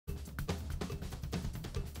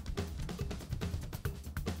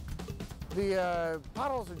The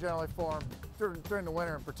potholes are generally formed during the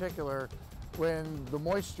winter in particular when the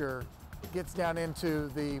moisture gets down into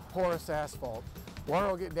the porous asphalt. Water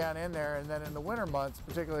will get down in there, and then in the winter months,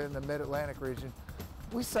 particularly in the mid-Atlantic region,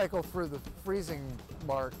 we cycle through the freezing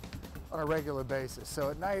mark on a regular basis. So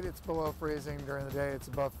at night it's below freezing, during the day it's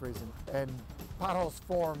above freezing. And potholes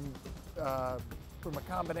form from a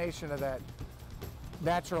combination of that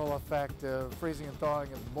natural effect of freezing and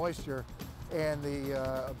thawing of moisture and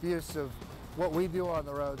the abuse of what we do on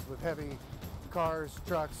the roads with heavy cars,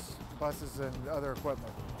 trucks, buses, and other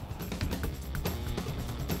equipment.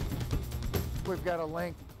 We've got a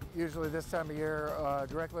link, usually this time of year,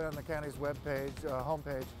 directly on the county's webpage,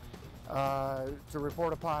 homepage, to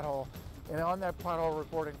report a pothole. And on that pothole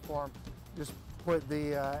reporting form, just put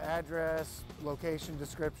the address, location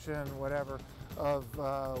description, whatever, of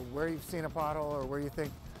where you've seen a pothole or where you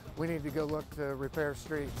think we need to go look to repair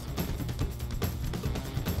streets.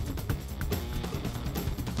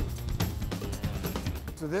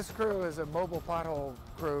 So this crew is a mobile pothole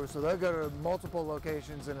crew, so they'll go to multiple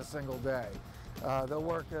locations in a single day. They'll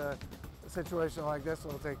work a situation like this,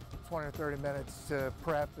 it'll take 20 or 30 minutes to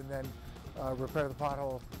prep and then repair the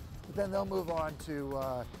pothole. But then they'll move on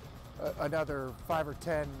to another 5 or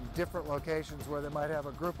 10 different locations where they might have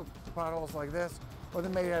a group of potholes like this, or they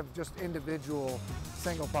may have just individual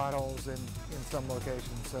single potholes in some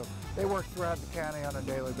locations. So they work throughout the county on a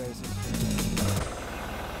daily basis.